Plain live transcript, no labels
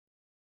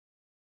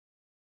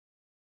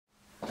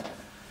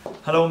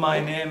Hello, my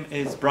name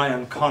is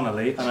Brian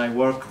Connolly and I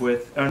work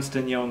with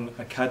Ernst&Young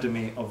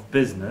Academy of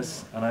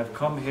Business, and I've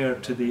come here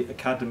to the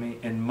Academy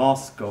in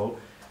Moscow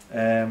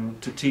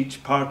to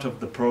teach part of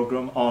the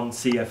program on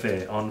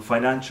CFA, on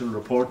financial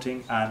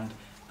reporting and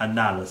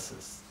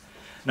analysis.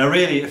 Now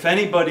really, if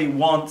anybody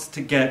wants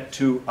to get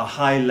to a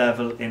high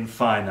level in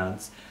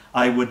finance,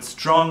 I would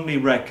strongly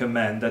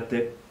recommend that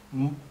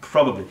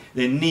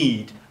they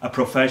need a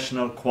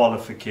professional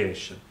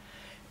qualification.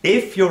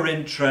 If you're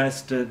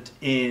interested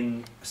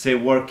in, say,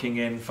 working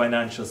in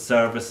financial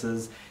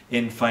services,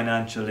 in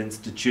financial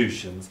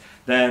institutions,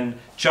 then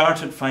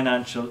Chartered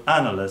Financial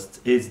Analyst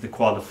is the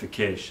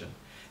qualification.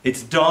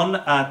 It's done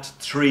at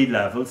 3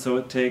 levels, so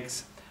it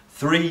takes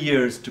 3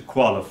 years to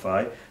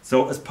qualify.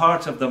 So as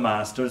part of the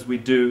Masters, we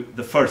do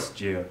the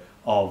first year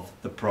of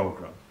the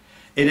program.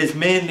 It is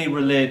mainly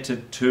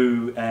related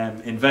to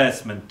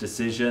investment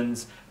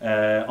decisions,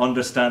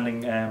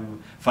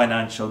 understanding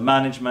financial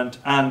management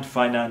and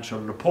financial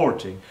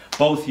reporting,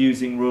 both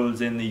using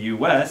rules in the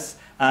US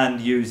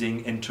and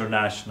using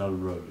international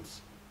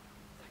rules.